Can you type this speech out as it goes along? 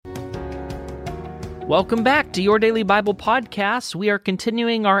Welcome back to Your Daily Bible Podcast. We are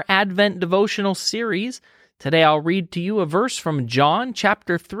continuing our Advent devotional series. Today I'll read to you a verse from John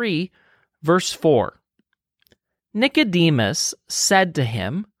chapter 3, verse 4. Nicodemus said to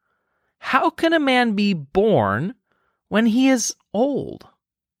him, "How can a man be born when he is old?"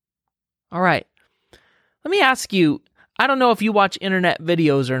 All right, let me ask you, I don't know if you watch internet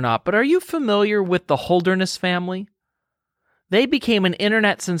videos or not, but are you familiar with the Holderness family? They became an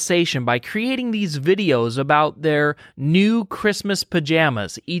internet sensation by creating these videos about their new Christmas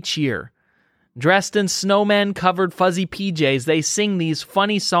pajamas each year. Dressed in snowman-covered fuzzy PJs, they sing these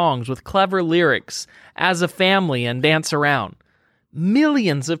funny songs with clever lyrics as a family and dance around.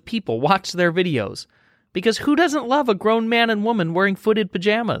 Millions of people watch their videos, because who doesn't love a grown man and woman wearing footed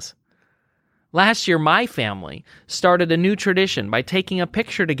pajamas? Last year, my family started a new tradition by taking a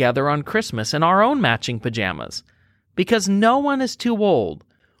picture together on Christmas in our own matching pajamas, because no one is too old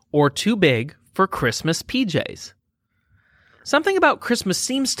or too big for Christmas PJs. Something about Christmas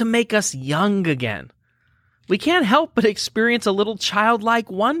seems to make us young again. We can't help but experience a little childlike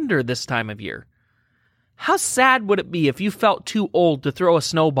wonder this time of year. How sad would it be if you felt too old to throw a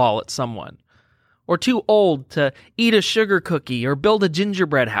snowball at someone, or too old to eat a sugar cookie or build a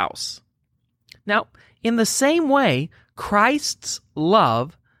gingerbread house? Now, in the same way, Christ's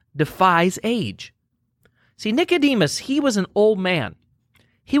love defies age. See, Nicodemus, he was an old man.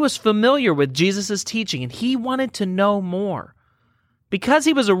 He was familiar with Jesus' teaching, and he wanted to know more. Because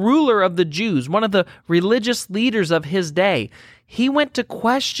he was a ruler of the Jews, one of the religious leaders of his day, he went to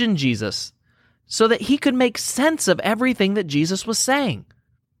question Jesus so that he could make sense of everything that Jesus was saying.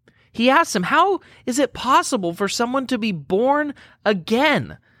 He asked him, how is it possible for someone to be born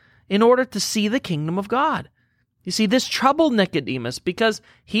again in order to see the kingdom of God? You see, this troubled Nicodemus because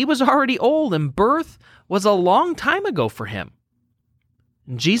he was already old and birth was a long time ago for him.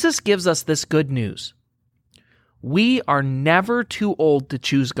 And Jesus gives us this good news. We are never too old to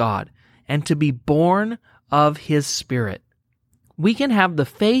choose God and to be born of His Spirit. We can have the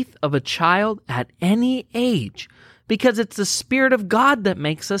faith of a child at any age because it's the Spirit of God that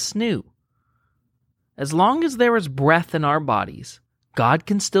makes us new. As long as there is breath in our bodies, God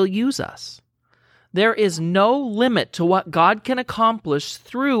can still use us. There is no limit to what God can accomplish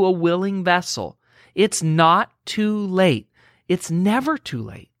through a willing vessel. It's not too late. It's never too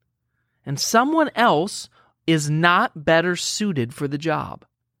late. And someone else is not better suited for the job.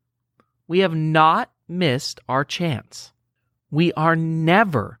 We have not missed our chance. We are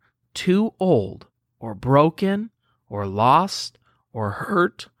never too old or broken or lost or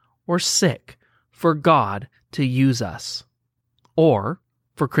hurt or sick for God to use us or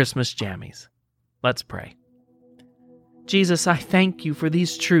for Christmas jammies. Let's pray. Jesus, I thank you for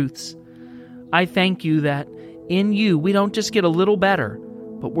these truths. I thank you that in you we don't just get a little better,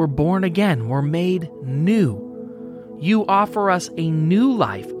 but we're born again. We're made new. You offer us a new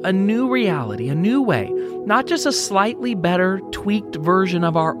life, a new reality, a new way, not just a slightly better, tweaked version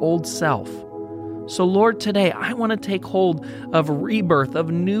of our old self. So Lord, today I want to take hold of rebirth, of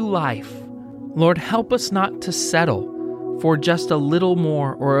new life. Lord, help us not to settle for just a little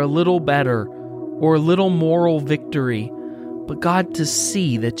more or a little better or a little moral victory, but God, to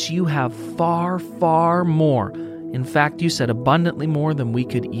see that you have far, far more. In fact, you said abundantly more than we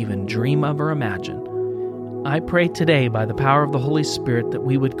could even dream of or imagine. I pray today by the power of the Holy Spirit that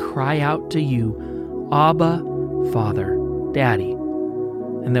we would cry out to you, Abba, Father, Daddy,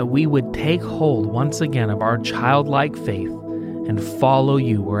 and that we would take hold once again of our childlike faith and follow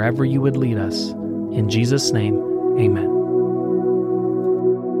you wherever you would lead us. In Jesus' name, amen.